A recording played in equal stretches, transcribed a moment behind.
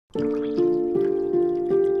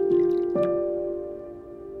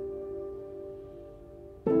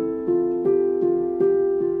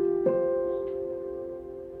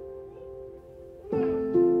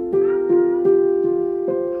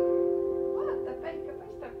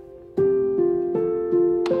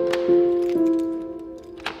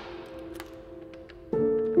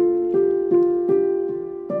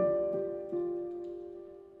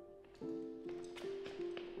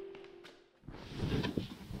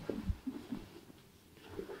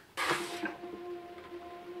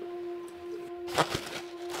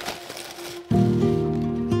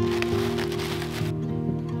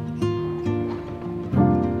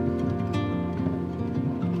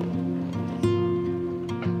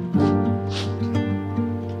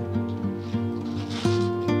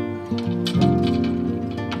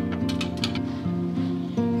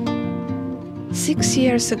6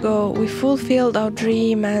 years ago, we fulfilled our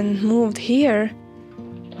dream and moved here.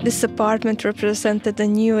 This apartment represented a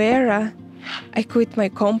new era. I quit my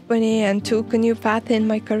company and took a new path in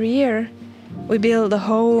my career. We built a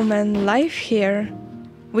home and life here.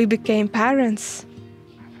 We became parents.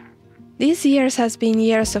 These years has been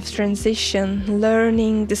years of transition,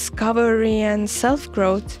 learning, discovery, and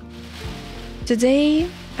self-growth. Today,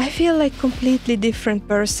 I feel like a completely different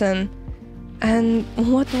person. And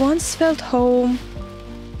what once felt home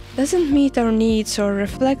doesn't meet our needs or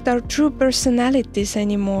reflect our true personalities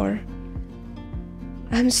anymore.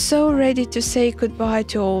 I'm so ready to say goodbye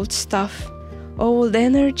to old stuff, old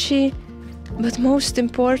energy, but most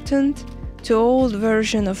important, to old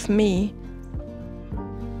version of me.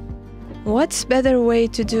 What's better way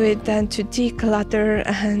to do it than to declutter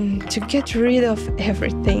and to get rid of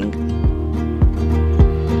everything?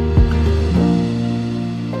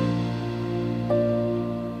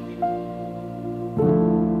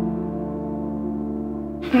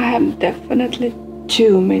 I have definitely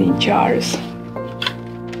too many jars.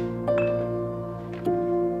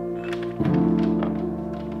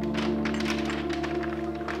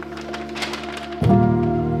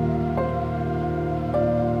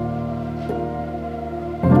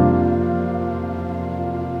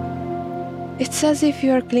 It's as if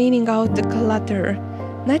you are cleaning out the clutter,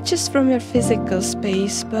 not just from your physical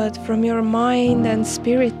space, but from your mind and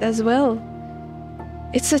spirit as well.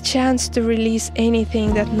 It's a chance to release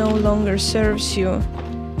anything that no longer serves you,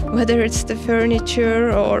 whether it's the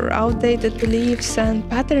furniture or outdated beliefs and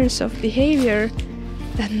patterns of behavior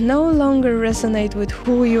that no longer resonate with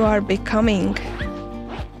who you are becoming.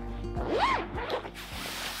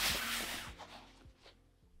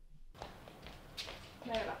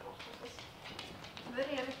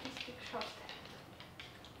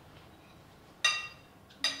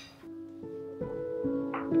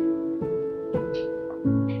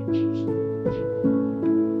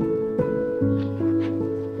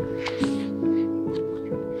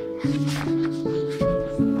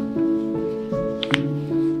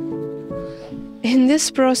 In this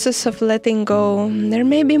process of letting go, there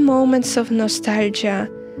may be moments of nostalgia,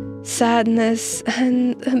 sadness,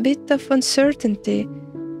 and a bit of uncertainty.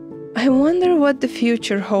 I wonder what the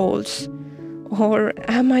future holds, or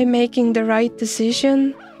am I making the right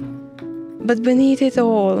decision? But beneath it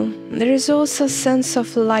all, there is also a sense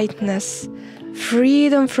of lightness,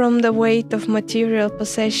 freedom from the weight of material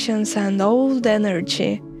possessions and old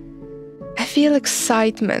energy. I feel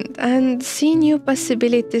excitement and see new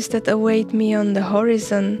possibilities that await me on the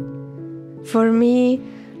horizon. For me,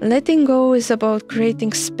 letting go is about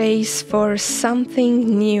creating space for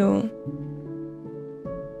something new.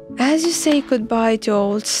 As you say goodbye to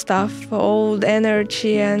old stuff, old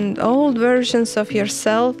energy, and old versions of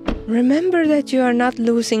yourself, remember that you are not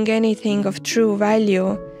losing anything of true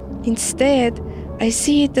value. Instead, I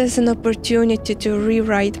see it as an opportunity to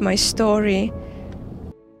rewrite my story,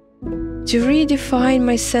 to redefine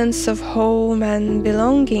my sense of home and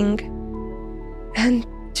belonging, and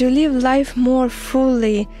to live life more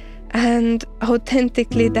fully and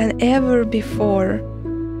authentically than ever before.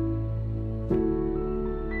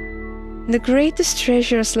 The greatest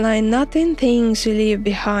treasures lie not in things you leave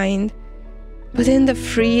behind, but in the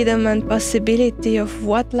freedom and possibility of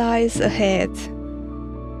what lies ahead.